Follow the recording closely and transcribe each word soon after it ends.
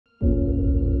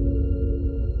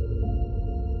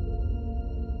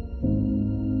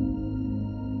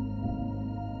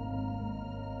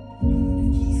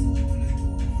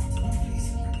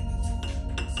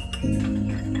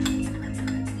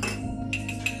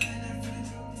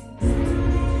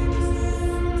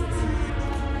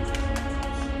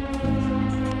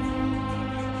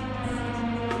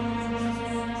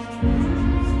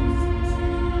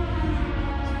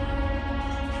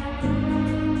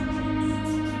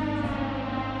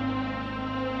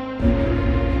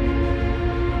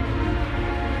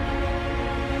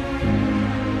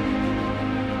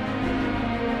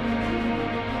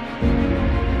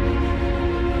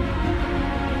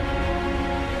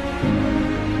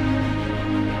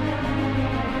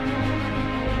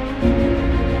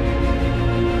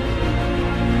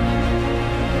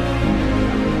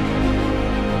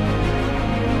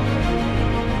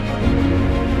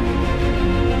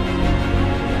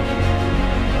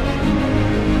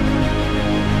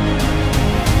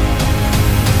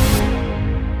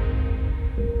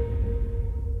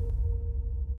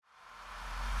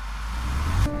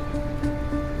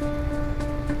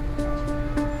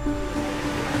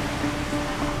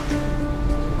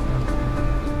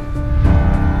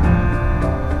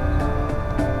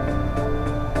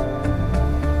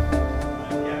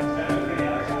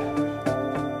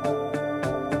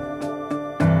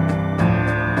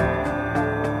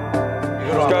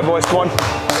Go, boys, come on.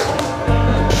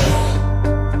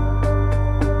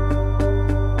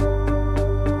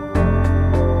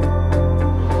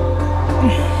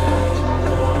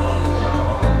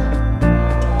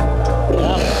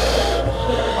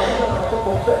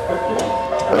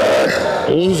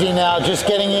 Easy now, just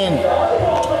getting in.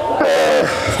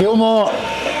 Still more.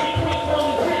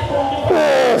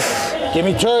 Give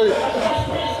me 2.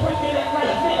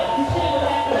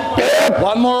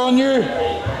 One more on you.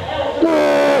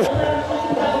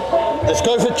 Let's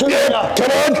go for 2 now.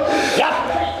 Come on. Yep.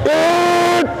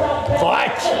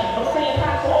 Fight.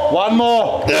 One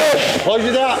more. Close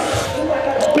it out.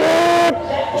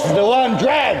 This is the one.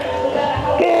 Drag.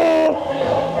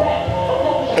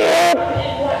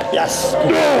 Yes.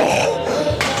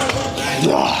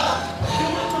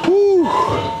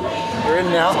 You're in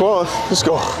now. Come on, let's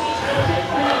go.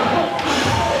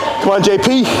 Come on,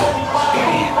 JP.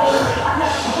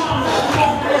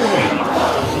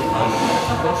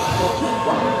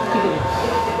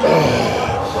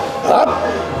 Up.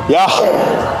 Yeah.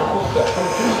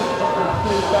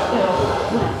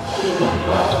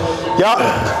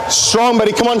 Yeah. Strong,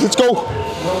 buddy. Come on, let's go.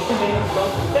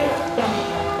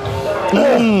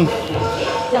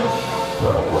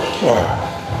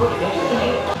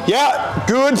 Yeah,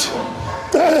 good.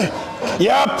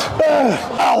 Yep.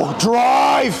 Ow,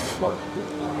 drive.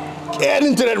 Get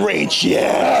into that range.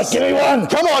 Yes. Give me one.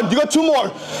 Come on, you got 2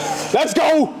 more. Let's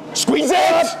go. Squeeze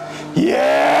it.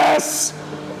 Yes.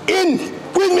 In.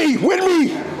 With me. With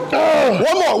me.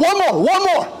 One more. One more. One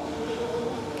more.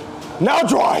 Now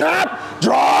drive.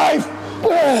 Drive.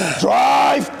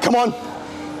 Drive. Come on.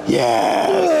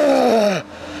 Yeah.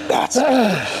 That's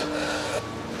it.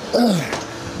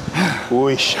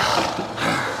 Whoosh.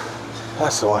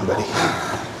 That's the one, buddy.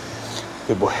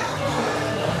 Good boy.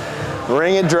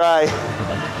 Wring it dry.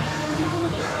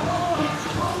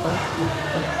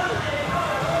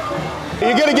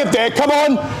 You're gonna get there. Come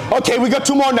on. Okay, we got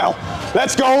 2 more now.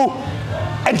 Let's go.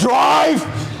 And drive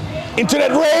into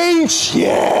that range.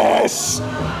 Yes.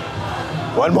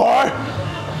 One more.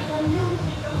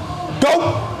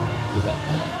 Go.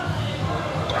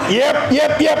 Yep,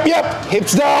 yep, yep, yep.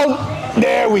 Hips down.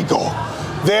 There we go.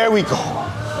 There we go.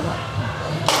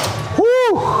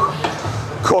 Woo.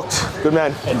 Cooked. Good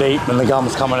man. And deep, and the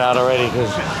gum's coming out already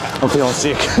because I'm feeling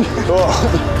sick.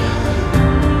 Oh.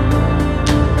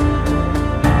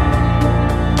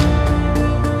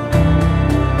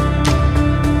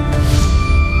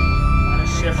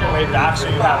 Back so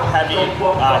you have heavy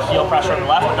heel pressure on the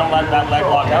left, but don't let that leg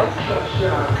lock out.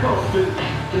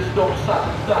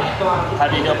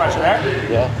 Heavy heel pressure there.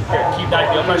 Yeah. Here, keep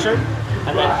that heel pressure,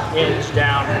 and then hinge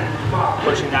down,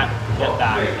 pushing that hip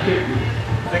back.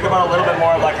 Think about a little bit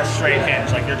more of like a straight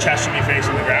hinge, like your chest should be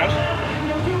facing the ground.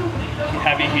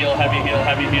 Heavy heel, heavy heel,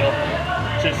 heavy heel.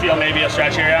 Should feel maybe a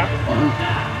stretch here, yeah?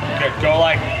 Good, go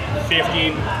like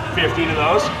 15 of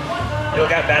those. You'll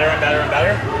get better and better and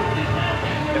better.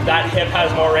 If that hip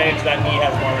has more range, that knee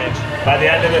has more range. By the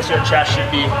end of this, your chest should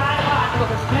be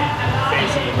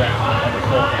facing the ground.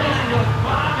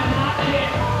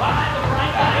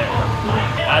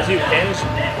 As you hinge,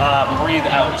 breathe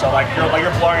out. So like you're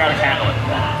blowing out a candle.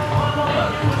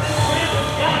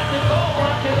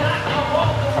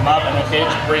 Come up and then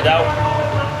hinge, breathe out,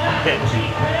 hinge.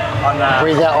 On the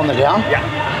Breathe out on the down? Yeah.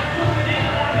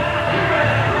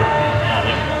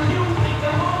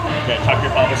 Good, tuck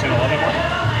your pelvis in a little bit more.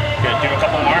 Good, do a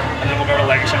couple more, and then we'll go to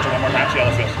leg extension one more time, see how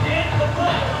that feels.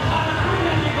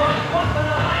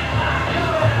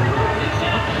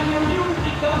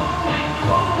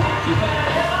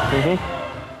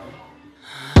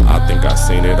 I think I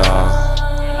seen it all.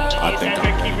 I think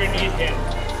keep your knees in.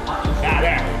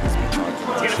 There.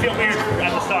 It's gonna feel weird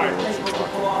at the start. What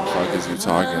the fuck is you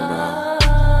talking about?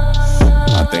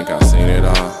 I think I seen it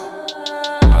all.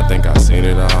 I think I seen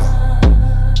it all.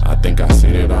 I think I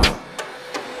seen it all.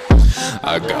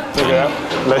 I got Look at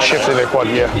that. Let's shift in the quad,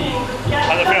 yeah.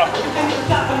 How's it feel?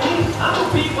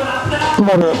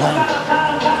 Moderate pain.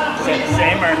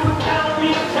 Same or?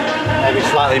 Maybe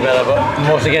slightly better, but I'm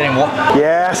also getting what?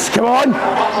 Yes, come on.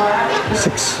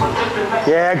 6.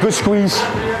 Yeah, good squeeze.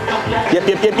 Yep,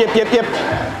 yep, yep, yep, yep, yep.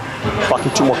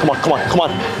 Fucking 2 more. Come on, come on, come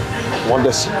on. Want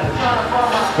this.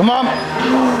 Come on.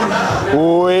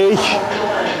 Wait.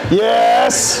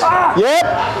 Yes. Yep.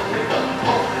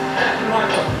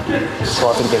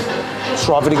 Strive it again.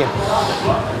 Strive it again.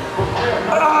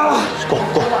 Go,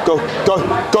 go, go, go,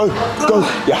 go, go.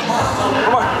 Yeah.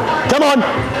 Come on. Come on.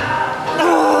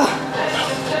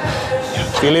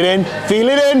 Feel it in. Feel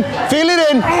it in. Feel it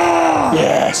in.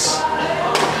 Yes.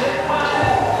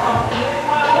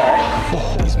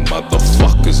 these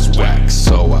motherfuckers whack,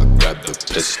 so I got the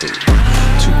pistol. 2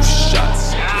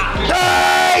 shots.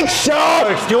 Hey,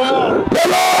 shot! Still more.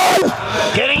 Come on!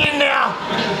 Getting in now.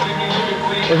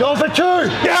 We're going for 2.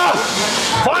 Yeah!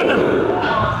 Find them.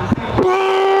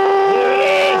 Here it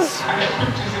is.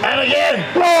 And again.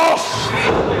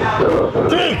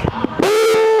 Dig.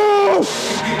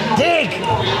 Dig.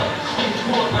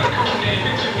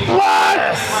 What?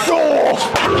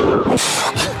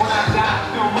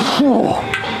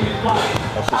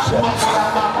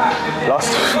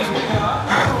 Lost.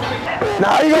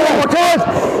 Now you go one more time.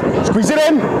 Squeeze it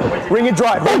in. Ring it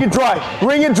dry. Ring it dry.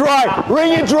 Ring it dry.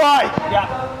 Ring it dry.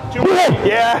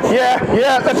 Yeah.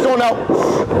 Yeah. Let's go now.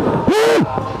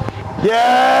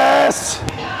 Yes.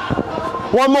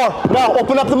 One more. Now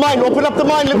open up the mind. Open up the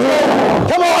mind. Let's go.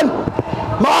 Come on.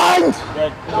 Mind.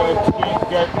 Good.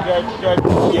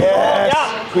 Yes.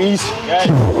 Yeah. Squeeze. Good.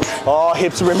 Oh,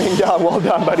 hips remain down. Well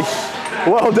done, buddy.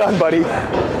 Well done, buddy.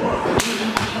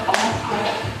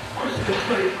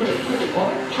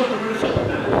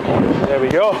 There we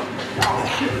go.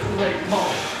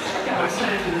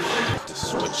 The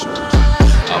switch.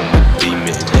 I'm a demon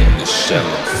in the shell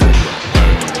full of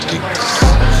burning niggas.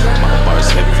 My bars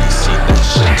heavy, see that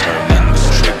shit turn into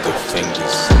trigger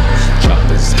fingers.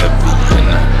 Choppers heavy and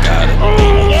I got it.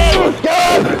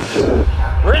 Good.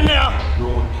 We're in now.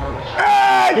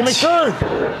 Hey. Give me 2.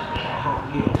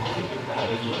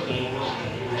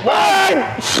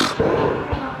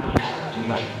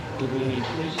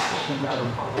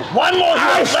 One more.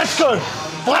 Let's go.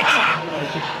 Flex.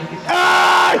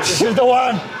 This is the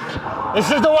one.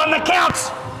 This is the one that counts.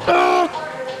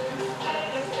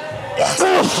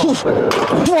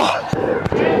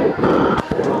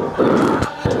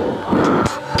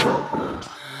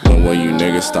 When will you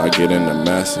niggas start getting the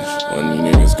message? When you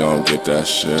niggas gon' get that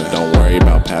shit? Don't worry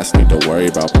about past, need to worry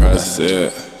about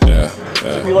present. Yeah.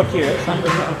 If you look here,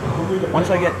 once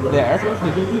I get there,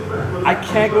 I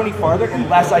can't go any farther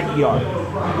unless I ER.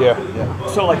 Yeah.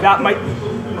 So like that might be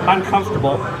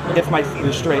uncomfortable if my feet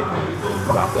are straight.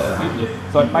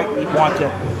 So I might want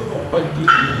to,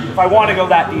 if I want to go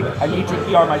that deep, I need to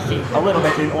ER my feet a little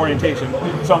bit in orientation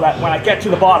so that when I get to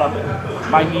the bottom,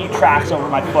 my knee tracks over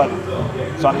my foot.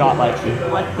 So I'm not like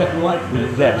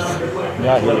this.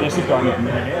 Yeah, this is going in.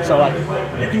 So like,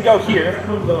 you can go here,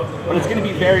 but it's gonna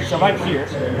be so if I'm here,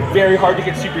 very hard to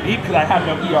get super deep because I have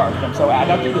no ER with them. So I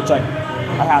don't think it's like,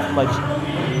 I have to like,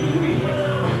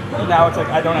 now it's like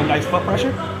I don't have nice foot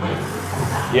pressure.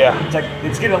 Yeah. It's like,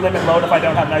 it's gonna limit load if I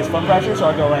don't have nice foot pressure, so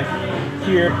I go like,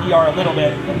 here, ER a little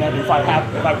bit, and then if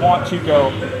I want to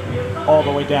go all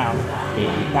the way down,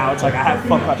 now it's like I have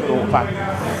foot pressure the whole time.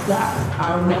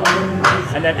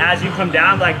 And then as you come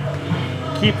down, like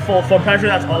keep full foot pressure.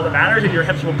 That's all that matters, and your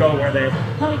hips will go where they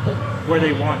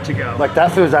want to go. Like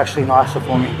that feels actually nicer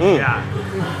for me. Yeah.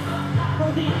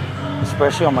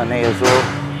 Especially on my knee as well.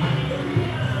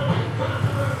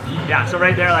 Yeah. So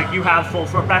right there, like you have full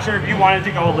foot pressure. If you wanted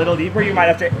to go a little deeper, you might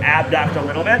have to abduct a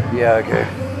little bit. Yeah, okay.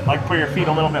 Like put your feet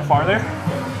a little bit farther,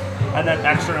 and then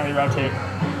externally rotate.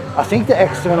 I think the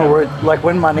external root, like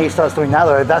when my knee starts doing that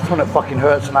though, that's when it fucking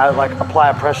hurts and I like apply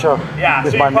a pressure Yeah,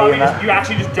 with so my you knee probably and that. you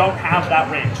actually just don't have that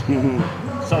range.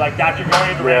 So like that you're going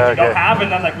into range you don't have, and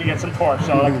then like we get some torque.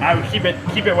 So like I would keep it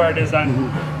where it is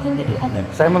then.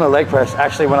 Same on the leg press.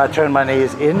 Actually, when I turned my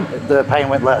knees in, the pain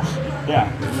went less. Yeah.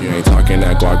 If you ain't talking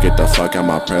that guard, get the fuck out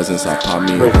my presence. I pop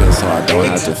me a pill so I don't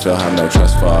have to feel, have no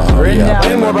trust for a hoe. Yeah,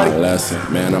 I learned my lesson.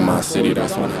 Man of my city,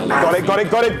 that's one hell of a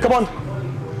Got it. Come on.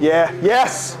 Yeah.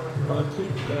 Yes.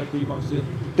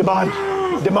 Demand.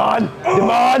 Come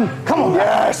on.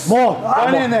 Yes. More.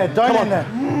 Don't in there. Don't in there.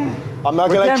 I'm not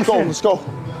gonna let you go. Let's go.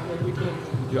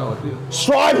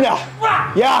 Strive now.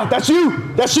 Yeah, that's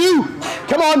you.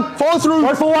 Come on, follow through.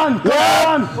 Go for one.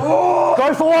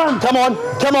 Go for one. Come on.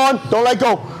 Don't let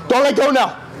go.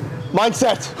 Now.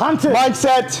 Mindset. Hunt it.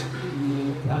 Mindset.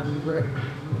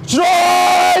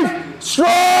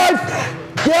 Strive.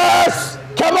 Yes.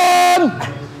 Come on.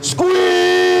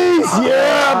 Squeeze.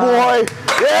 Yeah,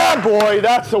 boy.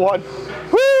 That's the one.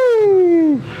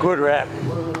 Woo. Good rep.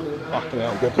 Fucking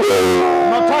hell, good.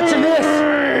 I'm not touching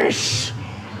this.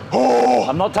 Oh.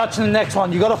 I'm not touching the next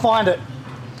one. You gotta find it.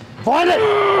 Find it.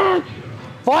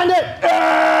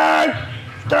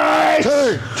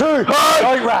 Two.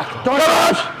 Don't rack.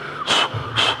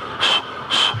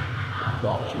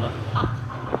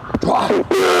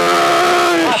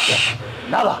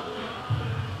 Another.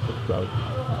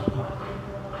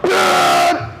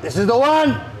 This is the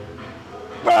one.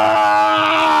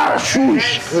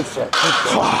 Good set.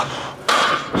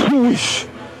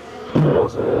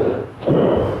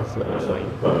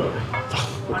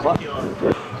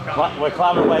 We're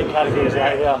climbing weight categories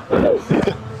right here.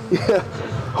 Yeah.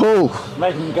 Oh.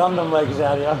 Making Gundam legs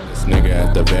out here. This nigga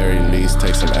at the very least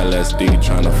take some LSD,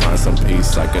 trying to find some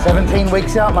peace. Like a 17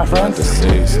 weeks out, my friend.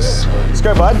 Let's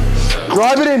go, bud.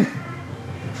 Drive it in.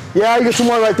 Yeah, you got 2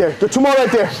 more right there. Got 2 more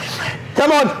right there.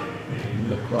 Come on.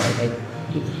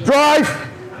 Drive.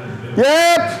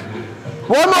 Yep.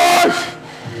 1 more.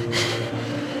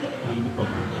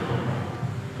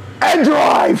 And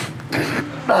drive.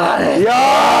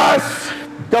 Yes.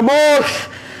 Come on.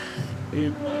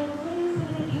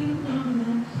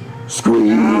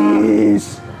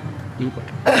 Squeeze.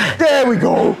 There we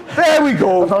go. There we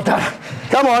go.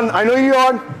 Come on. I know you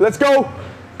are. Let's go.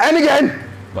 And again.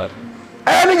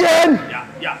 And again.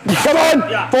 Yeah. Come on.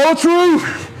 Yeah. Follow through.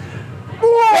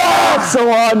 That's the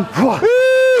one.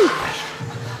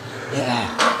 Yeah.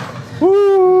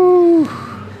 Woo.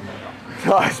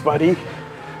 Nice, buddy.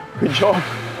 Good job.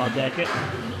 I'll take it.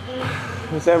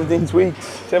 17 weeks.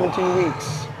 17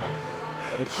 weeks.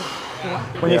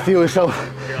 When you feel yourself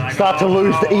start to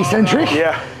lose the eccentric,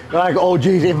 Yeah. like, oh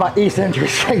geez, if my eccentric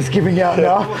is giving out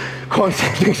now,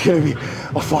 concentric's gonna be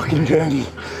a fucking journey.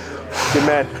 Good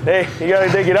man. Hey, you gotta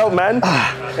dig it out, man.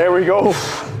 There we go.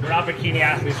 We're not bikini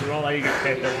athletes, so we'll let you get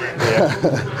paid, don't worry.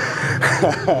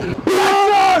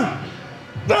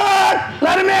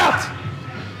 Let him out!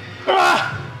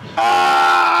 Oh!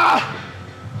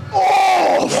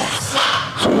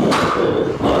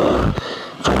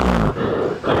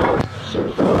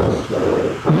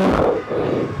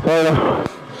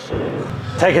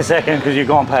 Take a second because you've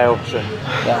gone pale. So,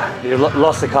 you've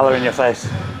lost the color in your face.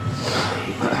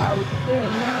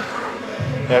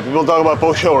 Yeah, people talk about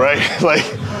post-show, right? Like,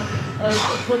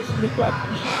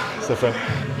 it's different.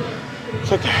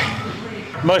 It's okay.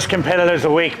 Most competitors a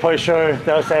week post-show,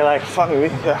 they'll say like, Fucking me,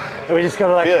 yeah. we just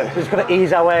gotta Yeah. we just gotta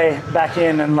ease our way back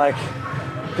in and like,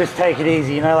 just take it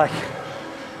easy, you know, like,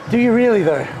 do you really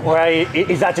though? Or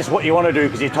is that just what you want to do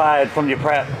because you're tired from your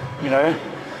prep, you know?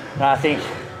 And I think,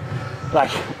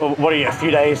 like, what are you, a few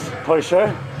days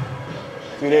post-show?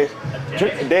 2 days.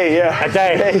 A day, yeah. A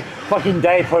day, fucking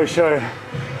day post-show.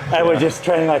 And we're just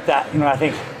training like that, you know, I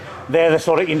think they're the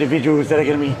sort of individuals that are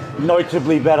going to be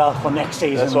notably better for next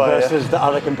season versus the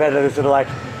other competitors that are like,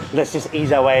 let's just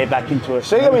ease our way back into it.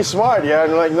 So you gotta be smart, yeah.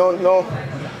 And like, no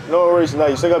reason that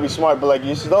you still gotta be smart, but like,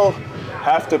 you still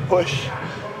have to push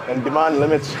and demand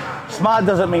limits. Smart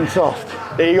doesn't mean soft.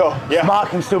 There you go. Yeah. Smart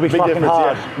can still be Big fucking difference,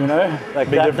 hard, yeah. you know? Like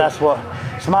that's what,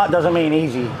 smart doesn't mean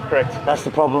easy. Correct. That's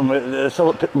the problem, that's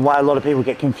why a lot of people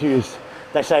get confused.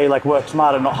 They say like work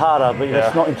smarter, not harder, but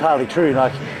that's not entirely true.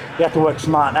 Like you have to work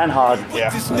smart and hard. Yeah.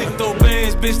 This nigga throw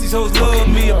bands, bitch, these hoes love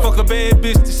me. I fuck a bad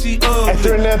bitch that she ugly.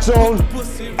 Enter in that zone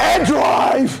and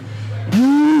drive.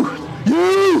 You.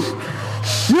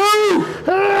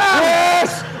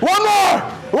 Yes. One more.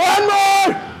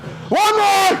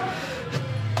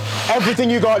 Everything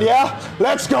you got, yeah?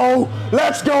 Let's go.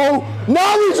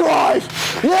 Now we drive.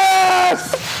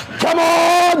 Yes. Come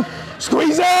on.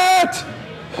 Squeeze it.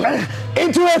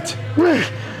 Into it.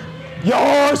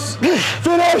 Yours.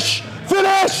 Finish.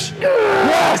 Yes.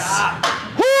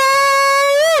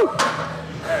 Woo.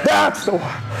 That's the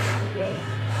one.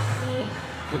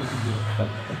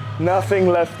 Nothing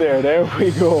left there. There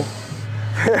we go.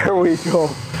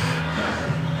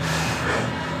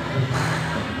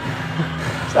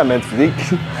 Is that men's physique?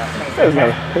 He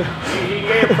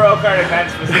gave pro card at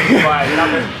men's physique,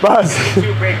 but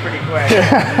too big pretty quick.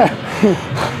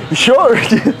 Sure.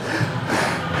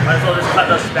 Might as well just cut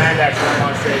those spandex when I'm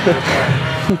on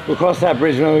stage. We'll cross that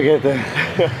bridge when we get there.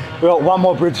 We got one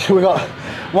more bridge. We got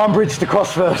one bridge to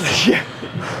cross first. Yeah.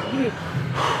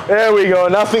 There we go.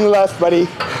 Nothing left, buddy.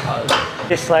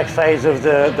 This like phase of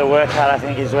the workout, I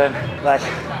think, is when like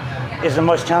is the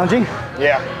most challenging.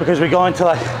 Yeah. Because we go into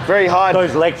like Very hard.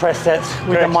 those leg press sets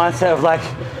with the mindset of like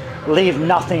leave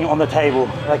nothing on the table,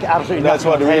 like absolutely That's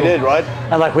nothing what on the we table. did, right?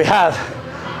 And like we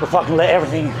fucking let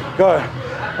everything go,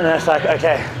 and then it's like,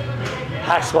 okay,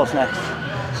 hack squats next.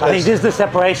 I think this is the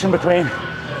separation between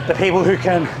the people who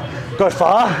can go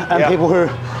far and people who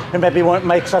maybe won't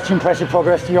make such impressive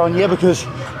progress year on year, because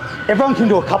everyone can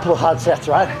do a couple of hard sets,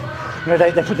 right? You know,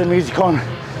 they put the music on,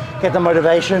 get the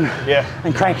motivation,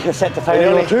 and crank a set to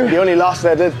failure or two. The only last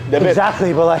that did.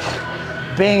 Exactly, but like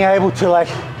being able to like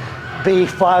be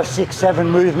 5, 6, 7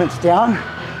 movements down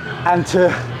and to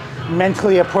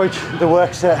mentally approach the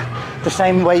work set the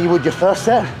same way you would your first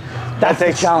set, that's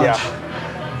the challenge.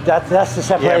 That's the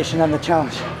separation and the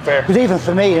challenge. Fair. Because even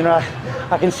for me, you know,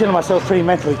 I consider myself pretty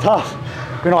mentally tough.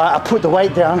 You know, I put the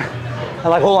weight down and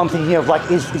like all I'm thinking of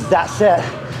like is that set.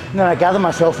 And then I gather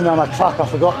myself and then I'm like, fuck, I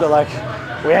forgot that like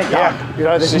we ain't done. You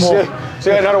know, there's more.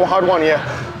 So another hard one,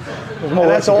 There's more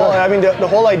And work that's to all. go. I mean, the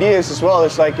whole idea is as well.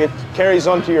 It's like it carries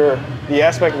on to the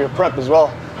aspect of your prep as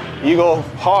well. You go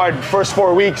hard first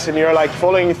 4 weeks, and you're like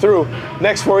following through.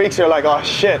 Next 4 weeks, you're like, oh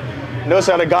shit. And those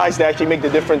are the guys that actually make the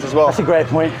difference as well. That's a great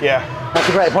point. Yeah. That's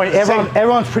a great point.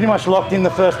 Everyone's pretty much locked in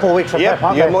the first 4 weeks of prep,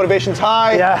 aren't your they? motivation's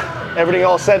high. Yeah. Everything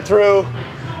all set through.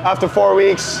 After 4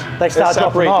 weeks, They start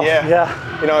dropping off.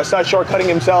 Yeah. You know, start shortcutting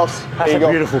themselves. That's a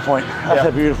beautiful point. That's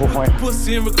a beautiful point.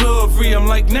 Pussy in recovery, I'm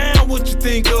like, now what you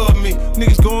think of me?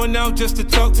 Niggas going out just to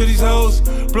talk to these hoes.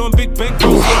 Blowing big bank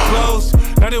bills so close.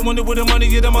 Now they wonder where the money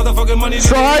get, the motherfucking money.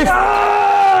 Drive.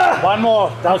 One more.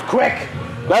 That was quick.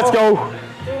 Let's go.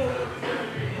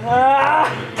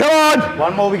 Come on.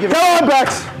 One more. We give it. Come on,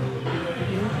 Bex.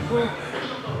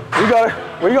 We got it.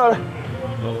 We got it.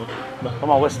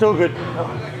 Come on. We're still good.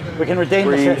 We can redeem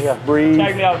the set here. Breathe.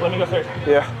 Tag me out. Let me go third.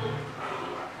 Yeah.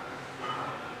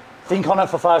 Think on it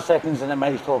for 5 seconds and then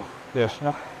maybe pull. Yeah.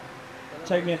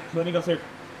 Tag me in. Let me go third.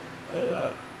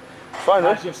 Fine, Do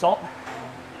right? you have salt?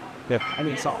 Yeah. I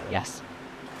need salt. Yes.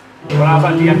 When I was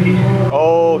on DMP,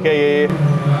 Oh, okay, yeah.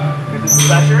 get this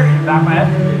pressure in the back of my head.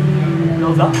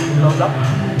 Builds up, builds up,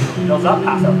 builds up,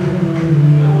 pass up.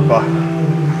 Fuck.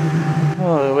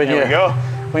 Oh, when There we go.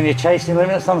 When you're chasing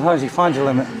limits, sometimes you find your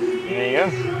limit. There you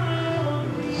go.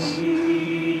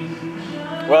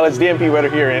 Well, it's DMP weather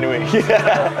here anyway.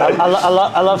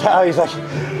 I love how he's like,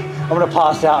 I'm gonna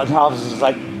pass out, and Harvey's is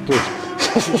like, good.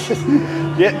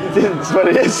 Yeah, that's what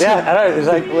it is. Yeah, I know. It's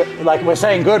like we're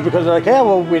saying good because we're like, yeah,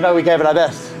 well, we know we gave it our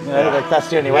best. You know, like that's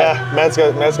the only way. Yeah, Matt's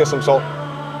got some salt.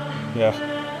 Yeah.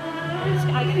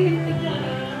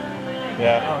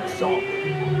 Yeah. Oh, it's salt.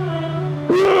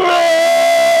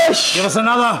 Give us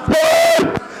another.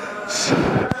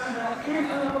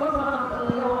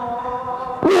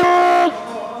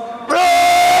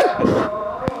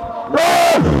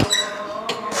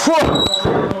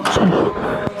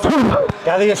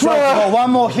 Gather yourself. We've got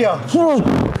one more here.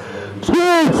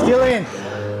 Still in.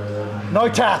 No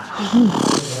tap. Come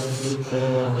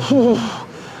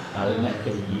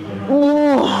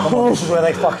on, this is where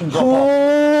they fucking drop off.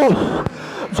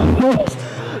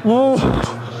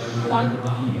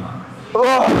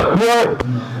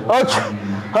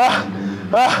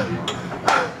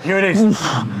 Here it is.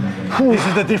 This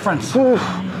is the difference.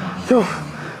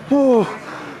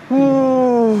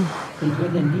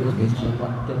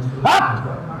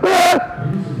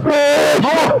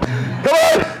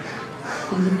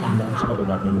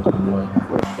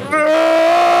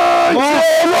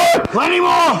 Plenty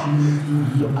more!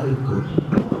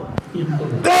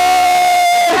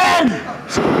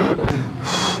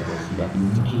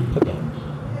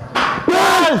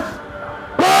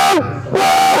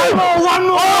 One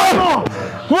more!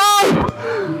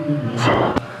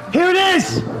 Here it is!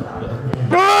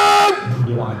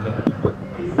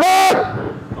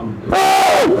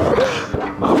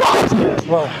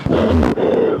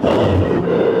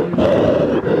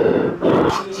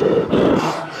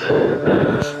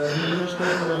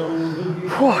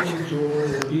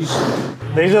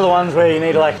 These are the ones where you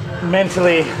need to like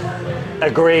mentally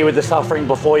agree with the suffering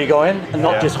before you go in and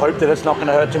not just hope that it's not going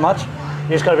to hurt too much. You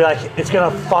just got to be like, it's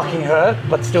going to fucking hurt,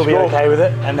 but still be okay with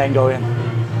it and then go in.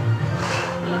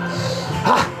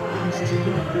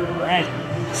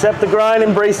 Accept the grind,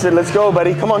 embrace it. Let's go,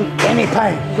 buddy. Come on. Any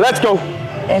pain. Let's go.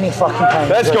 Any fucking pain.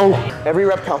 Let's go. Every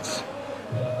rep counts.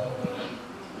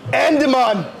 And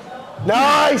demand.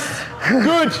 Nice.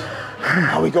 Good.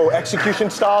 Now we go. Execution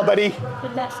style, buddy.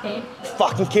 Good that game.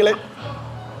 Fucking kill it.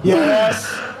 Yes.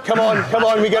 Come on, come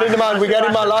on. We got in demand. We got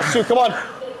in demand. Last two. Come on.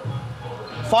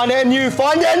 Find that new.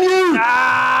 Find that new.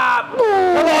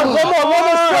 Come on, come on. One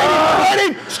more. Straight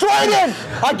in. Straight in.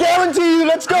 I guarantee you.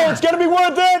 Let's go. It's going to be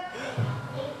worth it.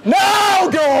 Now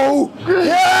go.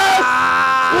 Yes.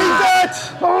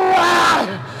 Squeeze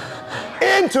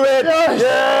it. Into it.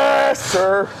 Yes,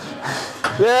 sir.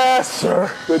 Yes, sir.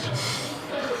 Good.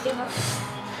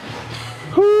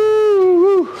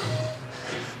 Woo.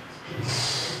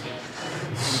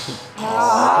 Come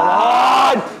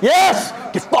on. Yes.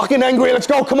 Get fucking angry. Let's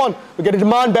go. Come on. We got to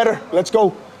demand better. Let's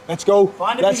go. Let's go.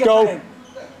 Let's go.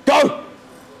 Go.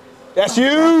 That's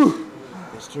you.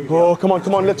 Oh, come on.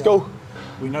 Come on. Let's go.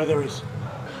 We know there is.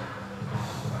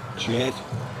 Jet.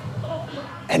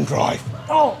 And drive.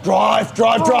 Oh. Drive,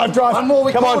 drive, drive, drive. One more,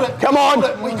 we come called on, it. come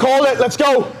on. We call it. Let's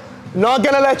go. Not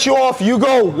gonna let you off. You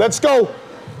go. Let's go.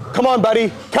 Come on,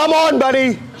 buddy. Come on,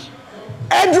 buddy.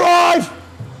 And drive.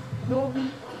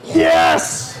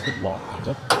 Yes.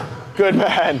 Good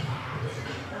man.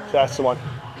 That's the one.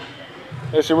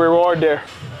 There's your reward there.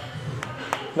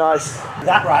 Nice.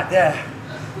 That right there,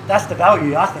 that's the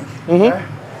value, I think. You know?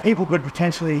 People could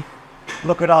potentially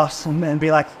look at us and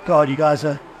be like, God, you guys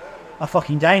are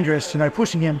fucking dangerous, you know,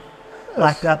 pushing him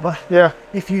like that. But Yeah.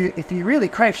 if you really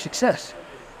crave success,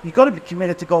 you've got to be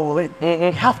committed to go all in.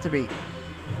 You have to be.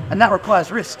 And that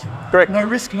requires risk. Correct. No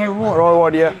risk, no reward.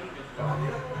 Reward, yeah.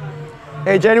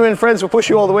 Hey, genuine friends will push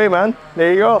you all the way, man.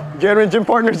 There you go. Genuine gym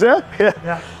partners, yeah?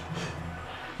 Yeah.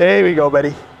 There we go,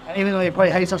 buddy. And even though he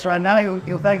probably hates us right now,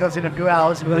 he'll thank us in a few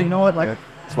hours. Well, you know what? Like,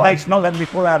 thanks, not letting me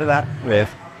pull out of that. Yeah.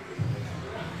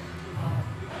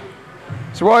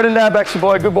 So right in there, Bexy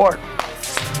boy. Good boy.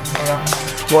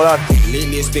 Well done.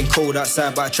 Lately it's been cold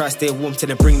outside, but I try to stay warm till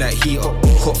they bring that heat up.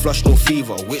 Caught flush, no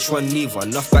fever. Which one neither?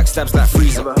 Enough backstabs like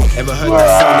freezer. Ever heard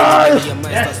that sound in your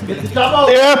mind starts spinning?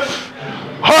 Yep.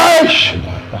 Hush!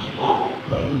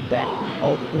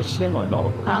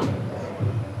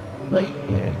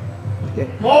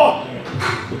 More!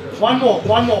 One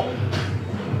more.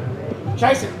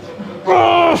 Chase it.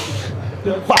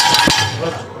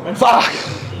 Fuck!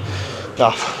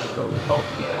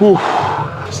 Whew.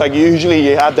 It's like usually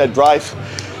you have that drive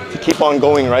to keep on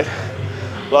going, right?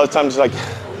 A lot of times it's like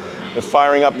you're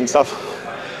firing up and stuff,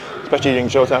 especially during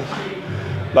showtime.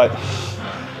 But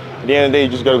at the end of the day, you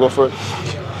just gotta go for it.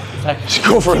 Just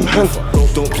go for it, man.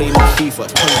 Don't play no FIFA,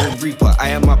 Tongue Reaper. I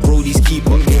am my brody's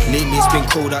keeper. Lately it's been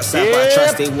cold outside, but I try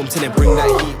to stay warm till they bring that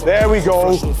heat. There we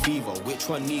go. Which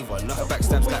one neither? Enough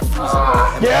backstabs like freezer.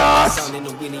 Yes!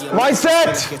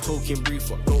 Mindset!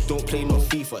 Don't play no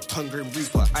FIFA, Tongue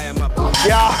Reaper. I am my brody's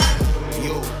Yeah.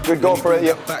 Good go for it,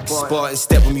 yep. back spot and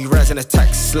step when we rise and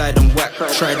attack, slide and whack.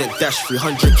 Try to dash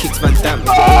 300 kicks, Van Damme.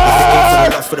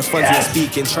 For the funds we're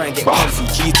speaking, try and get comfy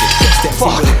cheating. Step in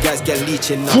where the guys get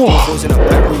leeching. Now goes in a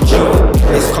back room cheating.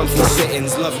 It's comfy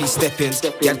settings, lovely step-ins.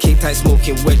 Gal cake tight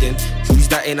smoking wedding. Who's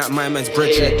that ain't at my man's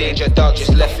brethren? Danger dog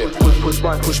just left him. Push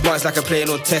bars like I'm playing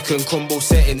on Tekken. Combo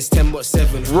settings,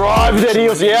 10.7. Drive the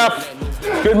heels, yep.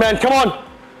 Good man, come on.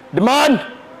 The man.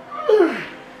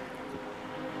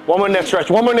 One more neck stretch,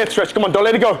 come on, don't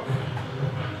let it go.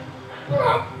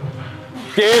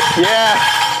 Dip,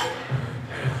 yeah.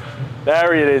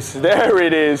 There it is, there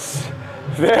it is.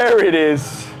 There it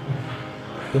is.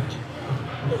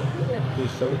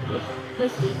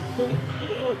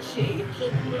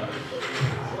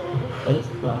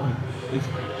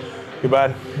 Good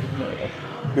man.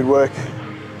 Good work.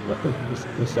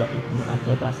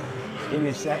 Give me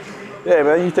a sec. Yeah,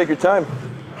 man, you take your time.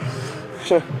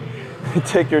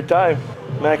 Take your time.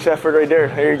 Max effort right there.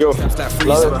 There you go. Love it.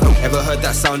 Ever heard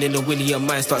that sound in the wind of your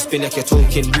mind start spinning like you're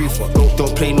talking reefer?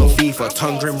 Don't play no FIFA,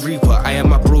 Tongue Reaper. I am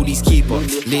my brody's keeper.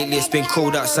 Lately it's been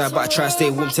cold outside, but I try to stay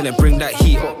warm till they bring that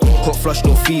heat up. Hot flush,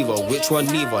 no fever. Which one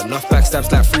neither? Enough backstabs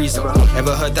like freezer.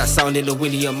 Ever heard that sound in the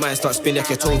wind of your mind start spinning like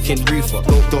you're talking reefer?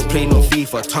 Don't play no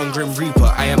FIFA, Tongue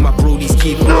Reaper. I am my brody's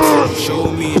keeper. Show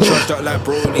me charged up like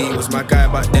Brody. Was my guy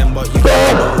back then, but you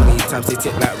can't know me. Times they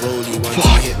tick like Rolly. Once you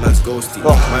hit man's ghosty.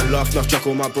 Man laugh, not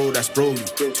chuckle, my bro, that's Brody.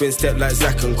 Twin step like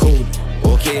Zach and Cody.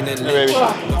 Okay, and then baby.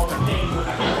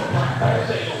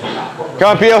 Come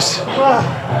on, Pios.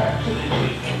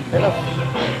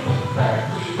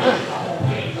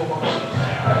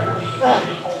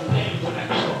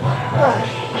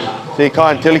 See, he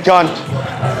can't, till he can't.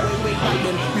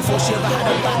 Before she ever had a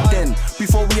back then.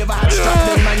 Before we ever had strap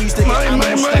them, man used to get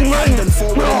animals like Camden.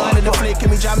 4 with a 9 in the flick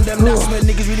and we jam them. That's when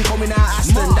niggas really coming out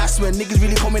Aston. That's when niggas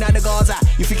really coming out the Gaza.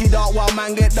 You think you dark while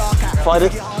man get darker. Fight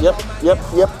it. Yep.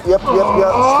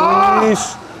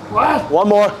 Squeeze. One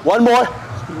more.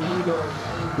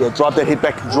 Yeah, drop that hip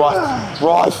back.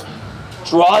 Drive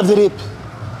the hip.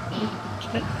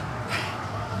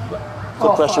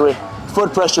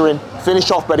 Foot pressure in.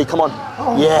 Finish off, buddy. Come on.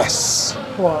 Yes.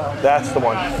 That's the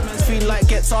one. Feel like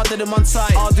gets harder than one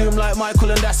side. I'll do him like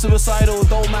Michael and that's suicidal.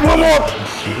 Don't matter. One more.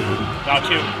 Now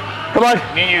 2. Come on.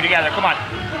 Me and you together, come on.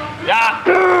 Yeah.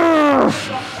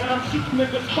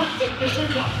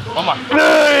 One more.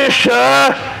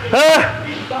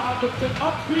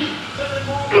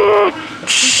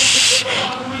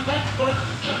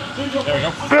 There we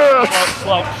go.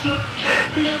 Slow.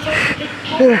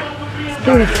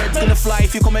 It's gonna fly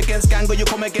if you come against gang or you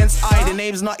come against I. The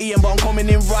name's not Ian, but I'm coming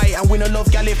in right. And we no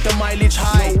love gal if the mileage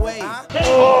high. No way.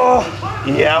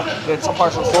 Yeah. It's a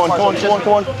partial. Come on.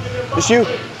 It's you.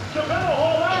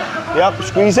 Yep,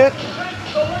 squeeze it.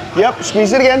 Yep,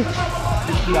 squeeze it again.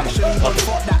 Fuck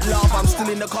that love, I'm still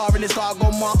in the car and it's got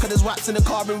go marker. There's raps in the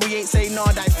car and we ain't saying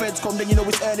nah. That feds come, then you know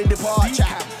it's early departure.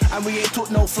 And we ain't took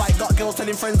no flight. Got girls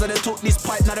telling friends that they took this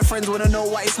pipe. Now the friends wanna know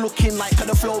what it's looking like. Can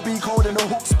the flow be cold and the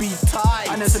hook speed tight?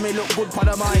 And this may look good for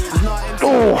the mic.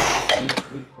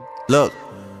 Look,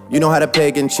 You know how the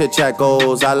pagan chit-chat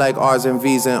goes. I like R's and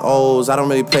V's and O's. I don't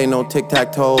really play no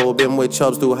tic-tac-toe. Been with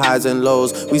chubs through highs and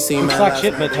lows. We seen man like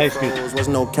shit, but it tastes good.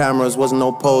 Wasn't no cameras, wasn't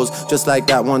no pose. Just like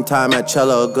that one time at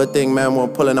Cella. Good thing, man, we're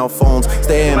pulling out phones.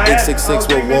 Stay in big 6'6"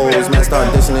 with woes. Man,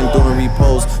 start dissing and doing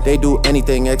repos. They do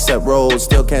anything except rolls.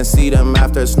 Still can't see them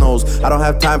after it snows. I don't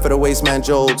have time for the waste man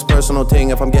jokes. Personal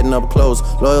thing if I'm getting up close.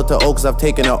 Loyal to Oaks, I've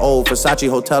taken an O. Versace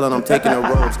Hotel and I'm taking the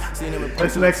robes.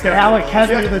 What's the next guy? Alec,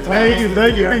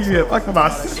 thank you. Fuck the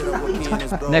boss.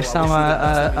 Next time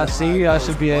I see you, I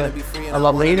should be a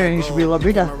lot later and you should be a lot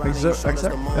bigger.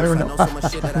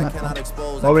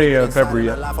 Nobody February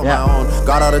yet. Yeah.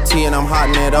 Got all the tea and I'm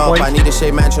hotting it up. I need a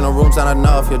shade mansion, the room's not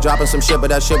enough. You're dropping some shit,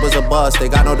 but that shit was a bust. They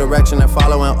got no direction, they're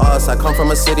following us. I come from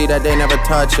a city that they never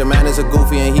touch. Your man is a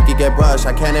goofy and he could get brushed.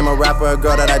 I can't name a rapper or a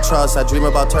girl that I trust. I dream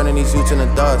about turning these youths into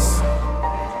dust.